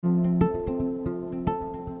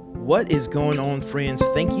What is going on, friends?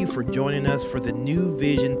 Thank you for joining us for the New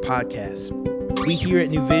Vision podcast. We here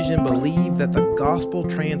at New Vision believe that the gospel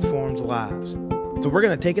transforms lives. So we're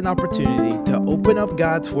going to take an opportunity to open up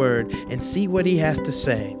God's word and see what he has to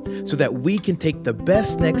say so that we can take the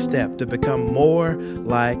best next step to become more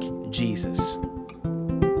like Jesus.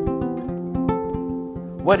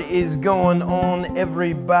 What is going on,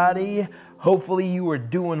 everybody? Hopefully you are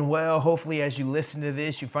doing well. Hopefully as you listen to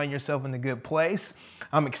this, you find yourself in a good place.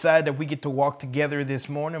 I'm excited that we get to walk together this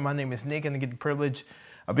morning. My name is Nick, and I get the privilege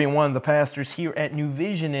of being one of the pastors here at New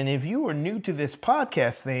Vision. And if you are new to this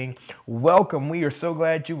podcast thing, welcome. We are so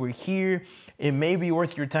glad you were here. It may be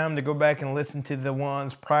worth your time to go back and listen to the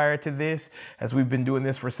ones prior to this, as we've been doing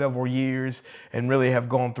this for several years and really have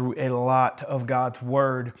gone through a lot of God's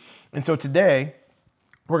word. And so today,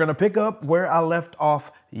 we're going to pick up where I left off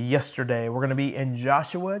yesterday. We're going to be in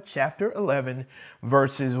Joshua chapter 11,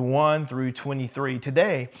 verses 1 through 23.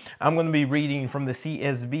 Today, I'm going to be reading from the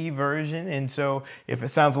CSB version. And so if it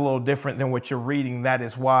sounds a little different than what you're reading, that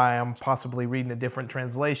is why I'm possibly reading a different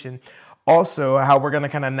translation. Also, how we're going to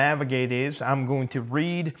kind of navigate is I'm going to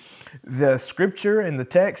read the scripture and the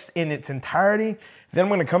text in its entirety. Then I'm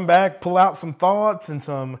going to come back, pull out some thoughts and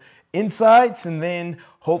some insights, and then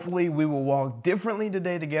hopefully we will walk differently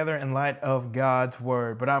today together in light of God's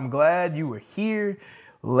word. But I'm glad you were here.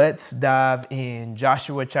 Let's dive in.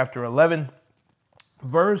 Joshua chapter 11,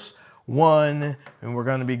 verse 1, and we're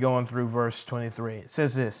going to be going through verse 23. It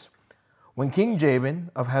says this: When King Jabin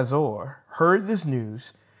of Hazor heard this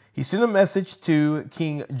news, he sent a message to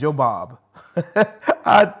King Jobab.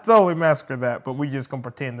 I totally massacred that, but we just going to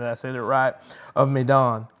pretend that I said it right. Of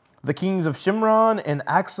Medan, the kings of Shimron and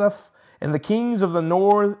Aksaph, and the kings of the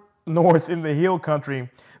north in the hill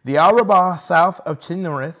country, the Arabah south of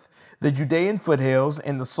Chinnereth, the Judean foothills,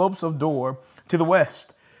 and the slopes of Dor to the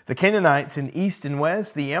west, the Canaanites in east and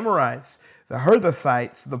west, the Amorites, the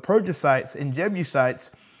Herthites, the Perizzites, and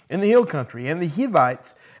Jebusites in the hill country, and the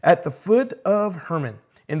Hivites at the foot of Hermon,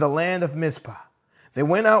 in the land of Mizpah. They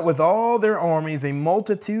went out with all their armies, a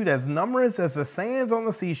multitude as numerous as the sands on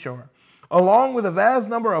the seashore, along with a vast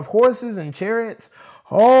number of horses and chariots.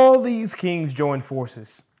 All these kings joined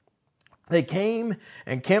forces. They came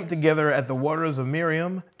and camped together at the waters of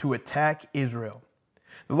Miriam to attack Israel.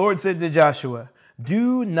 The Lord said to Joshua,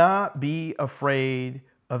 "Do not be afraid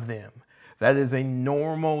of them." That is a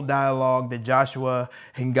normal dialogue that Joshua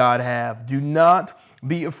and God have. Do not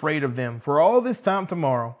be afraid of them. For all this time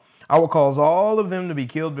tomorrow, I will cause all of them to be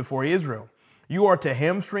killed before Israel. You are to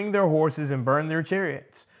hamstring their horses and burn their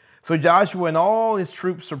chariots. So Joshua and all his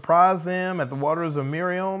troops surprised them at the waters of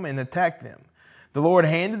Miriam and attacked them. The Lord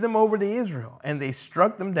handed them over to Israel, and they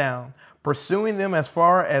struck them down, pursuing them as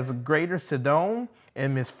far as greater Sidon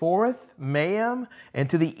and Misphoreth, Maim, and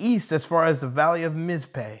to the east as far as the valley of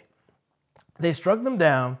Mizpeh. They struck them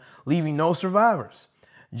down, leaving no survivors.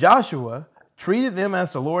 Joshua treated them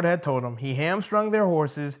as the Lord had told him. He hamstrung their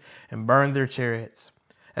horses and burned their chariots.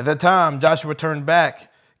 At that time, Joshua turned back,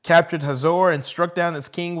 captured Hazor, and struck down its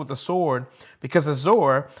king with a sword, because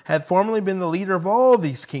Hazor had formerly been the leader of all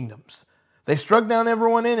these kingdoms. They struck down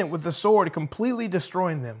everyone in it with the sword, completely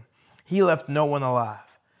destroying them. He left no one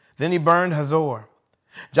alive. Then he burned Hazor.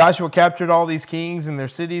 Joshua captured all these kings and their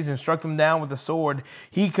cities and struck them down with the sword.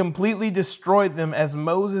 He completely destroyed them as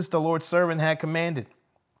Moses, the Lord's servant, had commanded.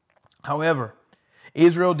 However,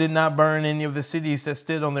 Israel did not burn any of the cities that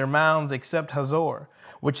stood on their mounds except Hazor,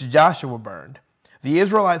 which Joshua burned. The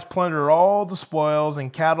Israelites plundered all the spoils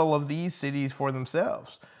and cattle of these cities for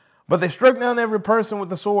themselves. But they struck down every person with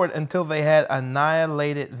the sword until they had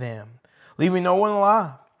annihilated them, leaving no one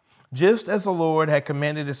alive, just as the Lord had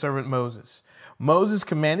commanded his servant Moses. Moses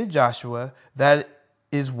commanded Joshua. That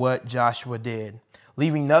is what Joshua did,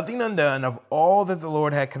 leaving nothing undone of all that the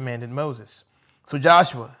Lord had commanded Moses. So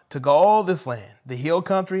Joshua took all this land, the hill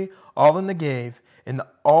country, all the Negev, and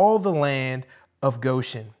all the land of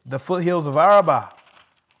Goshen, the foothills of Arabah,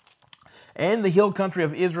 and the hill country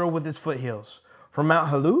of Israel with its foothills, from Mount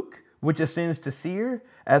Haluk, which ascends to Seir,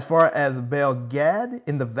 as far as Baal-Gad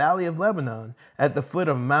in the valley of Lebanon, at the foot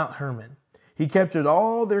of Mount Hermon. He captured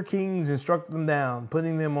all their kings and struck them down,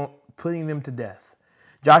 putting them to death.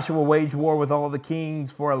 Joshua waged war with all the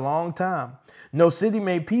kings for a long time. No city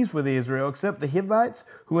made peace with Israel except the Hivites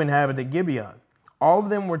who inhabited Gibeon. All of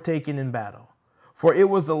them were taken in battle. For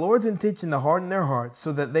it was the Lord's intention to harden their hearts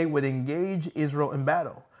so that they would engage Israel in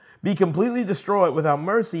battle, be completely destroyed without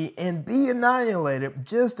mercy, and be annihilated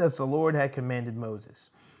just as the Lord had commanded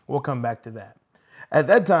Moses. We'll come back to that. At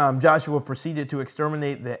that time, Joshua proceeded to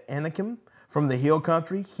exterminate the Anakim from the hill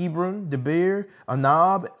country, Hebron, Debir,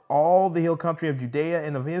 Anab, all the hill country of Judea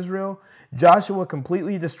and of Israel. Joshua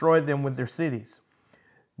completely destroyed them with their cities.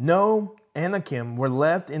 No Anakim were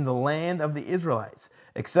left in the land of the Israelites,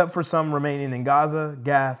 except for some remaining in Gaza,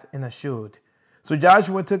 Gath, and Ashdod. So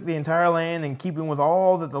Joshua took the entire land in keeping with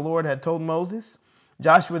all that the Lord had told Moses.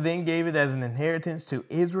 Joshua then gave it as an inheritance to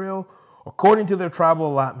Israel according to their tribal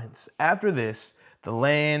allotments. After this, the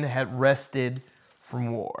land had rested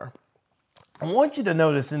from war. I want you to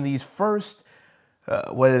notice in these first,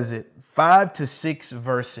 5 to 6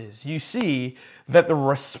 verses, you see that the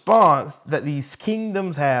response that these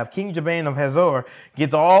kingdoms have, King Jabin of Hazor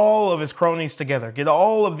gets all of his cronies together, get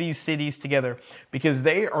all of these cities together, because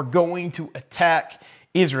they are going to attack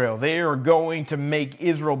Israel. They are going to make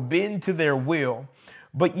Israel bend to their will.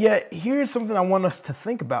 But yet, here's something I want us to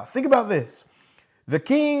think about. Think about this. The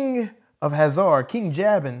king of Hazor, King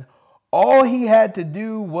Jabin, all he had to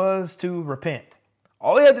do was to repent.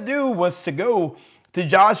 All he had to do was to go to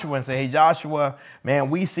Joshua and say, hey, Joshua, man,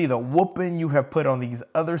 we see the whooping you have put on these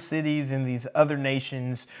other cities and these other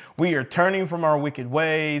nations. We are turning from our wicked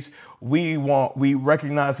ways. We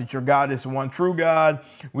recognize that your God is the one true God.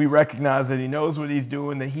 We recognize that he knows what he's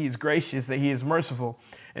doing, that he is gracious, that he is merciful.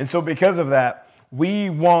 And so because of that, we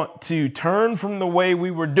want to turn from the way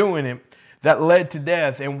we were doing it that led to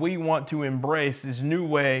death, and we want to embrace this new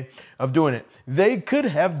way of doing it. They could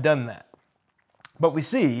have done that, but we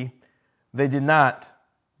see they did not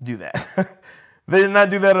do that. They did not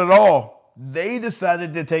do that at all. They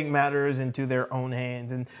decided to take matters into their own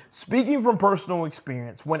hands. And speaking from personal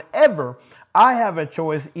experience, whenever I have a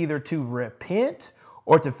choice either to repent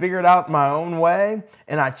or to figure it out my own way,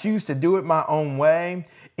 and I choose to do it my own way,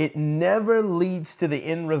 it never leads to the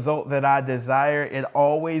end result that I desire. It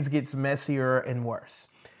always gets messier and worse.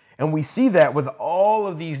 And we see that with all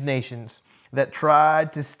of these nations that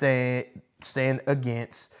tried to stand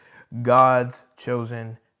against God's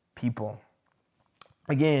chosen people.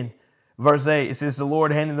 Again, verse 8, it says, the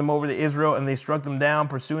Lord handed them over to Israel, and they struck them down,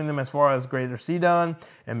 pursuing them as far as Greater Sidon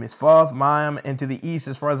and Misphath, Maim, and to the east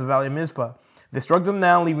as far as the valley of Mizpah. They struck them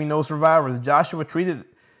down, leaving no survivors. Joshua treated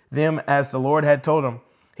them as the Lord had told him.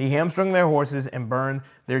 He hamstrung their horses and burned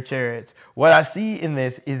their chariots. What I see in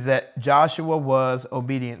this is that Joshua was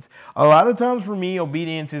obedient. A lot of times for me,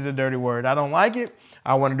 obedience is a dirty word. I don't like it.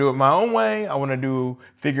 I want to do it my own way. I want to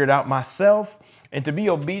figure it out myself. And to be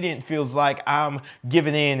obedient feels like I'm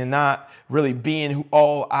giving in and not really being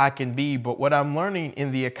all I can be. But what I'm learning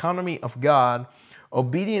in the economy of God,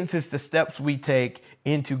 obedience is the steps we take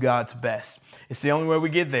into God's best. It's the only way we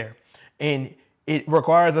get there. And it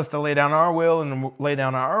requires us to lay down our will and lay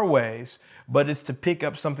down our ways, but it's to pick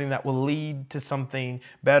up something that will lead to something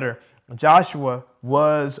better. Joshua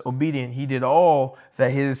was obedient. He did all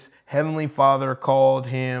that his heavenly Father called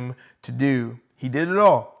him to do. He did it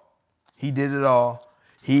all. He did it all.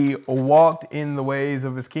 He walked in the ways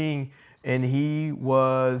of his king, and he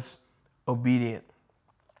was obedient.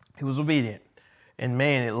 He was obedient. And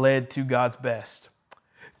man, it led to God's best.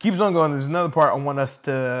 Keeps on going. There's another part I want us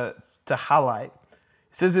to highlight.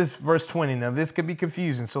 It says this, verse 20. Now, this could be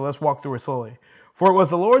confusing, so let's walk through it slowly. For it was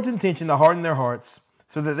the Lord's intention to harden their hearts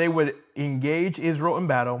so that they would engage Israel in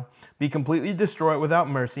battle, be completely destroyed without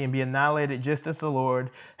mercy, and be annihilated just as the Lord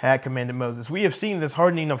had commanded Moses. We have seen this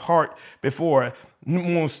hardening of heart before.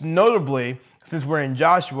 Most notably, since we're in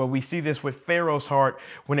Joshua, we see this with Pharaoh's heart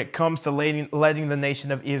when it comes to letting the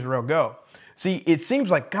nation of Israel go. See, it seems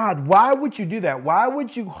like, God, why would you do that? Why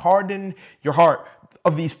would you harden your heart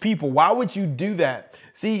of these people? Why would you do that?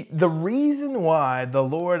 See, the reason why the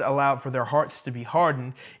Lord allowed for their hearts to be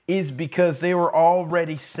hardened is because they were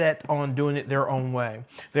already set on doing it their own way.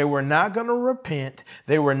 They were not going to repent.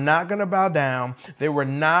 They were not going to bow down. They were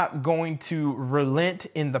not going to relent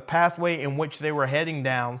in the pathway in which they were heading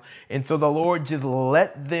down. And so the Lord just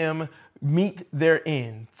let them meet their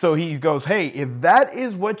end. So he goes, hey, if that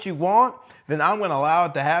is what you want, then I'm going to allow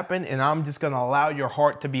it to happen, and I'm just going to allow your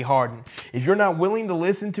heart to be hardened. If you're not willing to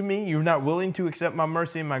listen to me, you're not willing to accept my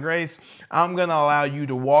mercy and my grace, I'm going to allow you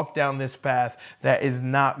to walk down this path that is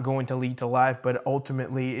not going to lead to life, but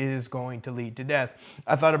ultimately it is going to lead to death.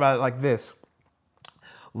 I thought about it like this.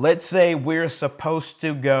 Let's say we're supposed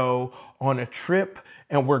to go on a trip,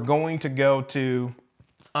 and we're going to go to,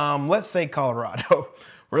 let's say Colorado.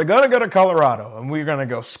 We're going to go to Colorado, and we're going to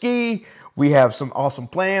go ski. We have some awesome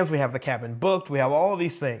plans. We have the cabin booked. We have all of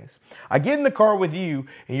these things. I get in the car with you,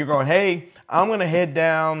 and you're going, hey, I'm going to head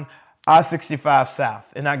down I-65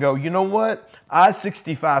 South. And I go, you know what?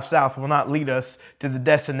 I-65 South will not lead us to the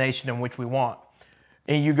destination in which we want.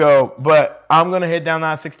 and you go, but I'm going to head down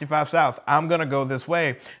I-65 South. I'm going to go this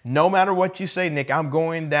way. No matter what you say, Nick, I'm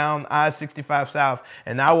going down I-65 South,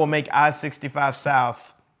 and I will make I-65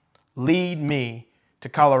 South lead me to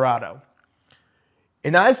Colorado.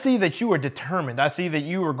 And I see that you are determined. I see that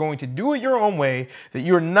you are going to do it your own way, that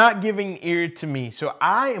you are not giving ear to me. So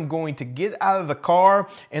I am going to get out of the car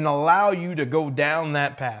and allow you to go down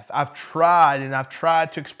that path. I've tried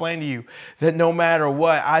to explain to you that no matter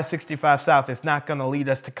what, I-65 South is not going to lead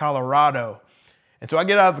us to Colorado. And so I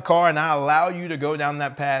get out of the car and I allow you to go down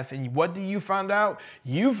that path. And what do you find out?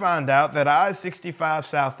 You find out that I-65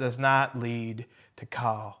 South does not lead to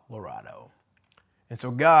Colorado. And so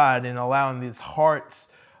God, in allowing these hearts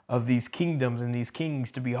of these kingdoms and these kings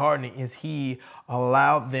to be hardening, is he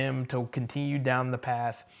allowed them to continue down the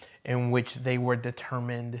path in which they were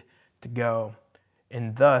determined to go.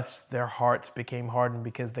 And thus their hearts became hardened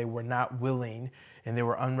because they were not willing and they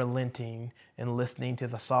were unrelenting in listening to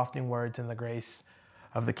the softening words and the grace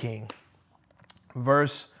of the king.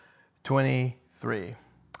 Verse 23.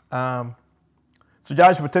 So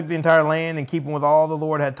Joshua took the entire land in keeping with all the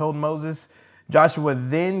Lord had told Moses. Joshua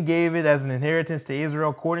then gave it as an inheritance to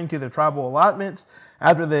Israel according to their tribal allotments.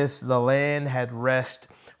 After this, the land had rest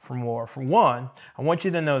from war. For one, I want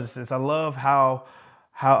you to notice this. I love how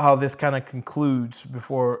this kind of concludes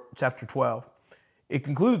before chapter 12. It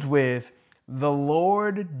concludes with, the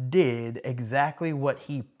Lord did exactly what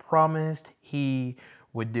he promised he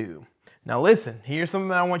would do. Now listen, here's something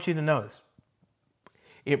that I want you to notice.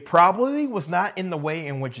 It probably was not in the way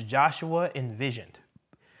in which Joshua envisioned.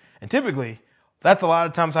 And typically, that's a lot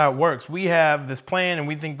of times how it works. We have this plan and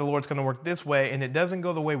we think the Lord's going to work this way, and it doesn't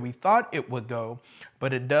go the way we thought it would go,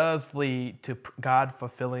 but it does lead to God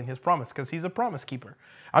fulfilling his promise because he's a promise keeper.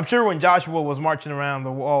 I'm sure when Joshua was marching around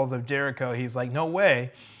the walls of Jericho, he's like, no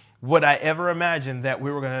way would I ever imagine that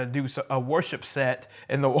we were going to do a worship set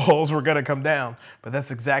and the walls were going to come down. But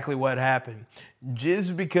that's exactly what happened.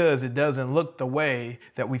 Just because it doesn't look the way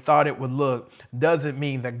that we thought it would look doesn't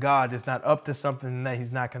mean that God is not up to something and that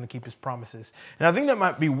he's not going to keep his promises. And I think that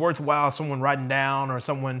might be worthwhile, someone writing down or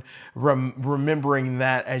someone remembering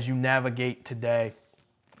that as you navigate today.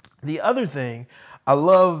 The other thing, I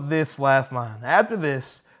love this last line. After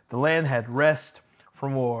this, the land had rest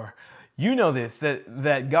from war. You know this,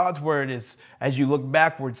 that God's word is, as you look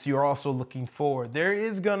backwards, you're also looking forward. There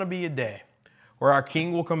is going to be a day where our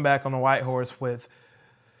king will come back on a white horse with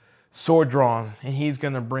sword drawn, and he's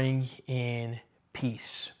going to bring in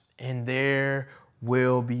peace. And there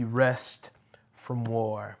will be rest from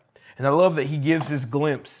war. And I love that he gives this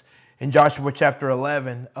glimpse in Joshua chapter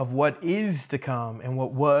 11 of what is to come and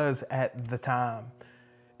what was at the time.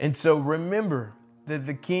 And so remember that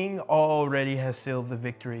the king already has sealed the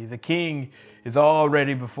victory. The king is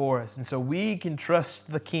already before us. And so we can trust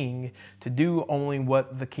the king to do only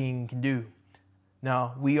what the king can do.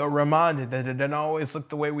 Now, we are reminded that it doesn't always look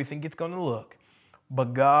the way we think it's going to look.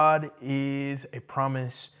 But God is a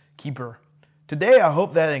promise keeper. Today, I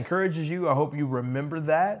hope that encourages you. I hope you remember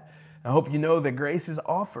that. I hope you know that grace is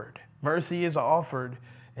offered. Mercy is offered.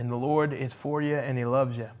 And the Lord is for you and he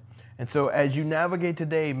loves you. And so as you navigate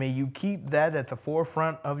today, may you keep that at the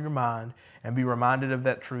forefront of your mind and be reminded of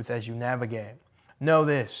that truth as you navigate. Know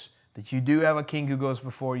this, that you do have a king who goes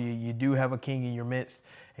before you. You do have a king in your midst,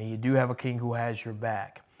 and you do have a king who has your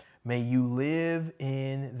back. May you live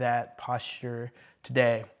in that posture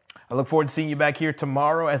today. I look forward to seeing you back here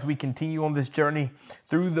tomorrow as we continue on this journey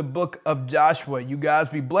through the book of Joshua. You guys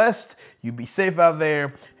be blessed. You be safe out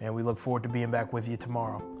there, and we look forward to being back with you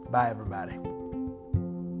tomorrow. Bye, everybody.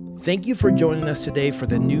 Thank you for joining us today for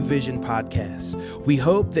the New Vision podcast. We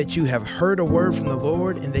hope that you have heard a word from the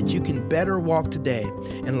Lord and that you can better walk today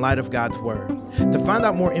in light of God's word. To find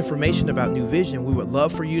out more information about New Vision, we would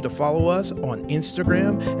love for you to follow us on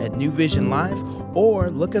Instagram at New Vision Life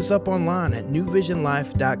or look us up online at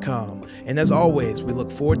newvisionlife.com. And as always, we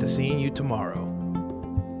look forward to seeing you tomorrow.